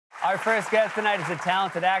Our first guest tonight is a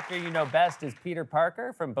talented actor you know best as Peter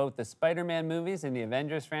Parker from both the Spider-Man movies and the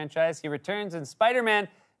Avengers franchise. He returns in Spider-Man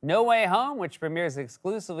No Way Home, which premieres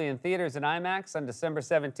exclusively in theaters and IMAX on December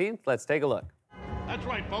 17th. Let's take a look. That's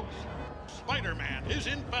right, folks. Spider-Man is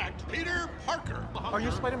in fact Peter Parker. Are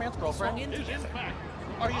you Spider-Man's girlfriend? Is in fact.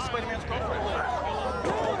 Are you Spider-Man's girlfriend?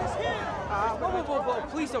 Whoa,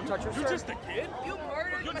 please don't touch her, You're just a kid? You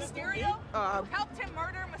murdered Mysterio? Helped him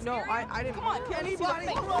murder Mysterio? No, I didn't. Come on, Anybody?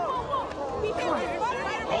 Whoa. He did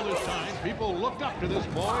All this time, people looked up to this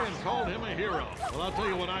boy and called him a hero. Well, I'll tell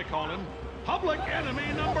you what I call him. Public enemy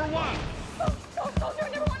number one. Don't do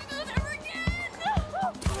never want to do this ever again.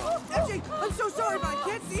 MJ, I'm so sorry, but I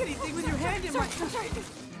can't see anything with your hand in my...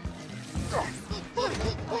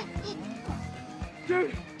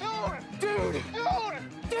 Dude! Dude!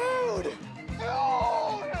 Dude!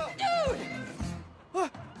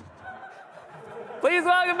 Please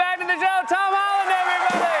welcome back to the show, Tom Holland,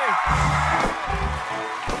 everybody!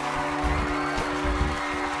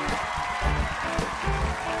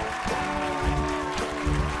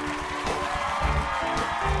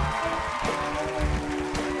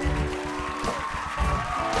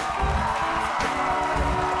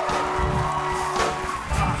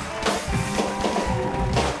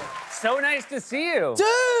 So nice to see you.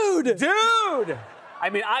 Dude! Dude! I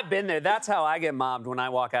mean, I've been there. That's how I get mobbed when I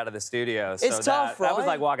walk out of the studio. So It's tough, That was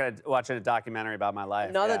right? like watching a documentary about my life.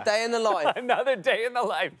 Another day in the life. Another day in the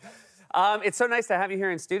life. It's so nice to have you here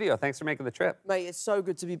in studio. Thanks for making the trip. Mate, it's so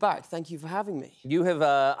good to be back. Thank you for having me. You have.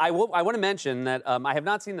 I want to mention that I have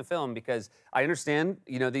not seen the film because I understand.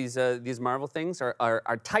 You know, these Marvel things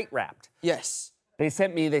are tight wrapped. Yes. They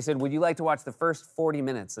said, would you like to watch the first 40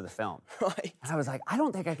 minutes of the film? Right. And I was like, I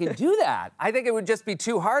don't think I can do that. I think it would just be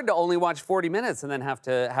too hard to only watch 40 minutes and then have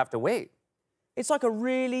to wait. It's like a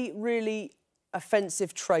really, really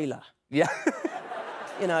offensive trailer. Yeah.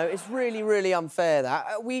 You know, it's really, really unfair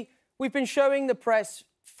that. We've been showing the press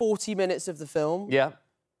 40 minutes of the film. Yeah.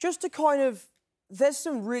 Just to kind of... There's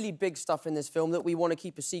some really big stuff in this film that we want to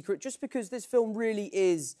keep a secret just because this film really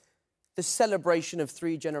is the celebration of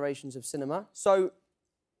 3 generations of cinema. So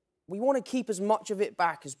we want to keep as much of it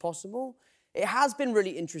back as possible. It has been really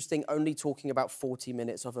interesting only talking about 40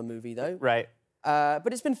 minutes of a movie, though. Right. But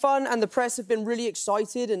it's been fun, and the press have been really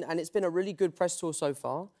excited, and it's been a really good press tour so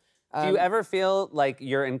far. Do you ever feel like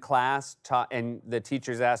you're in class and the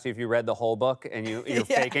teachers ask you if you read the whole book and you're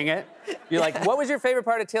faking it? You're like, what was your favorite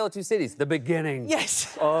part of Tale of Two Cities? The beginning.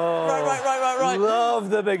 Yes. Oh. Right. Love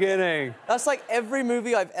the beginning. That's like every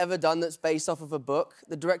movie I've ever done that's based off of a book.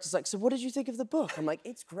 The director's like, so what did you think of the book? I'm like,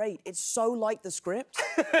 it's great. It's so like the script.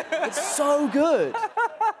 It's so good.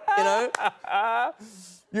 You know?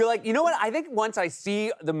 You're like, you know what? I think once I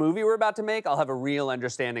see the movie we're about to make, I'll have a real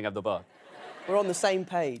understanding of the book. We're on the same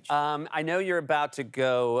page. I know you're about to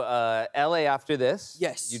go LA after this.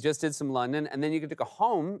 Yes. You just did some London, and then you get to go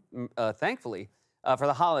home, thankfully, for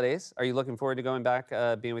the holidays. Are you looking forward to going back,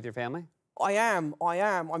 being with your family? I am.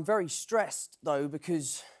 I'm very stressed, though,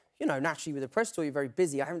 because, you know, naturally with a press tour, you're very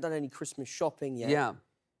busy. I haven't done any Christmas shopping yet. Yeah.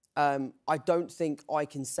 I don't think I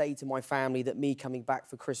can say to my family that me coming back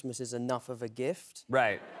for Christmas is enough of a gift.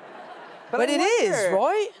 Right. But it is,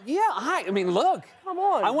 right? Yeah, I mean, look. Come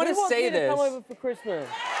on. I want to say this. Come over for Christmas.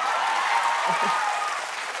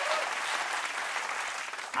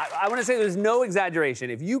 I want to say there's no exaggeration.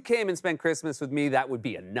 If you came and spent Christmas with me, that would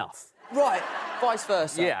be enough. Right. Vice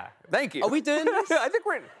versa. Yeah. Thank you. Are we doing this? I think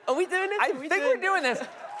we're... Are we doing this? I think we're doing this.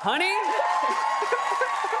 Honey?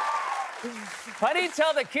 Honey,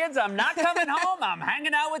 tell the kids I'm not coming home. I'm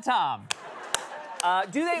hanging out with Tom.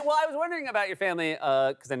 Do they? Well, I was wondering about your family,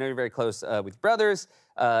 because I know you're very close with your brothers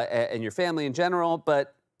and your family in general,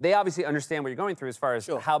 but they obviously understand what you're going through as far as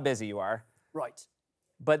how busy you are. Right.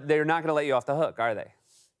 But they're not going to let you off the hook, are they?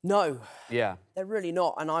 No. Yeah. They're really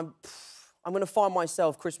not. And I'm going to find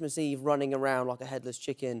myself Christmas Eve running around like a headless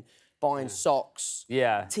chicken, buying socks,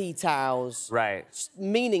 tea towels, just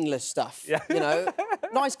meaningless stuff. Yeah. You know,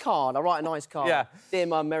 nice card. I write a nice card. Yeah. Dear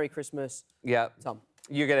Mum, Merry Christmas. Yeah. Tom.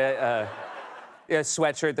 You get a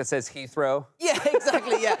sweatshirt that says Heathrow. Yeah,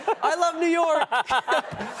 exactly. Yeah. I love New York.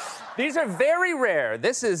 These are very rare.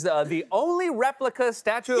 This is the only replica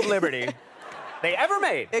Statue of Liberty they ever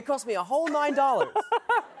made. It cost me a whole $9.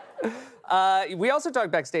 We also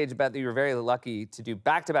talked backstage about that you were very lucky to do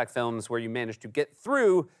back-to-back films where you managed to get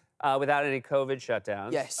through without any COVID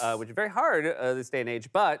shutdowns. Yes. Which is very hard this day and age,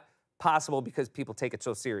 but possible because people take it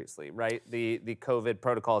so seriously, right? The COVID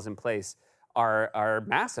protocols in place are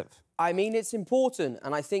massive. I mean, it's important,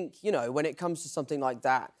 and I think, you know, when it comes to something like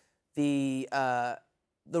that, the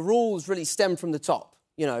rules really stem from the top.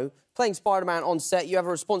 You know, playing Spider-Man on set, you have a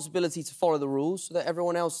responsibility to follow the rules so that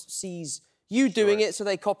everyone else sees you doing it so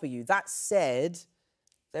they copy you. That said,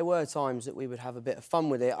 there were times that we would have a bit of fun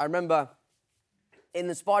with it. I remember in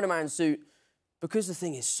the Spider-Man suit, because the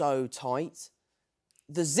thing is so tight,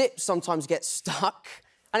 the zips sometimes get stuck,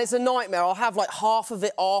 and it's a nightmare. I'll have, like, half of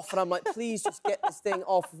it off, and I'm like, please just get this thing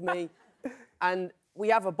off of me. And we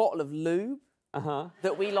have a bottle of lube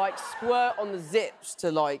that we, like, squirt on the zips to,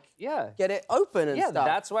 like, get it open and stuff. Yeah,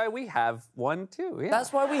 that's why we have one, too. Yeah.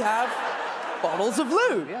 That's why we have bottles of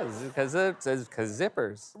lube. Yeah, because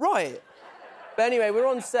zippers. Right. But anyway, we're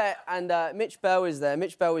on set, and Mitch Bell is there.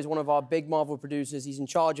 Mitch Bell is one of our big Marvel producers. He's in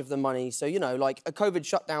charge of the money. So, you know, like, a COVID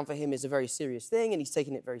shutdown for him is a very serious thing, and he's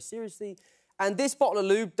taking it very seriously. And this bottle of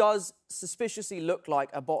lube does suspiciously look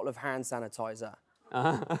like a bottle of hand sanitizer.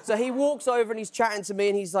 So he walks over and he's chatting to me,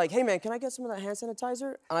 and he's like, hey, man, can I get some of that hand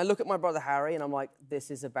sanitizer? And I look at my brother Harry, and I'm like, this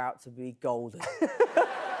is about to be golden.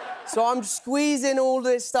 So I'm squeezing all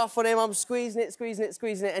this stuff on him. I'm squeezing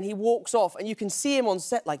it, and he walks off, and you can see him on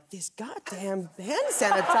set like, this goddamn hand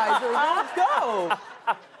sanitizer is gonna go.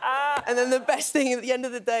 And then the best thing, at the end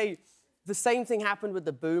of the day, the same thing happened with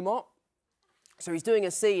the boom op. So he's doing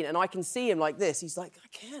a scene, and I can see him like this. He's like, I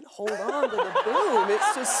can't hold on to the boom.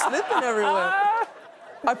 It's just slipping everywhere.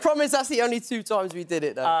 I promise that's the only 2 times we did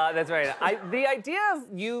it, though. That's right. The idea of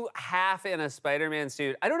you half in a Spider-Man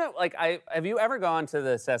suit, I don't know, like, have you ever gone to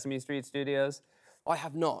the Sesame Street studios? I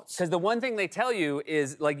have not. Because the one thing they tell you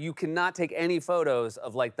is, like, you cannot take any photos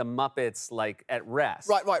of, like, the Muppets, like, at rest.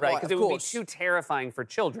 Right, because it would be too terrifying for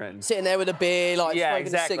children. Sitting there with a beer, like,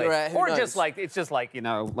 smoking a cigarette, Or who knows? just like, it's just like, you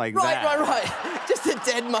know, like that. Right. Just a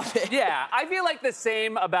dead Muppet. Yeah, I feel like the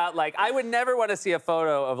same about, like, I would never want to see a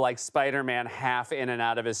photo of, like, Spider-Man half in and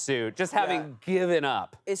out of his suit, just having given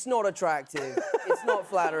up. It's not attractive. It's not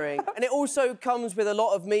flattering. And it also comes with a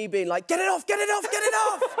lot of me being like, get it off, get it off, get it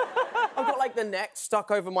off! I've got, like, the neck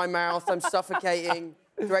stuck over my mouth. I'm suffocating.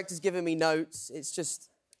 Director's giving me notes. It's just,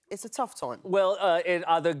 it's a tough time. Well,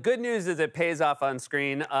 the good news is it pays off on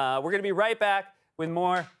screen. We're going to be right back with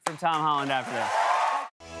more from Tom Holland after this.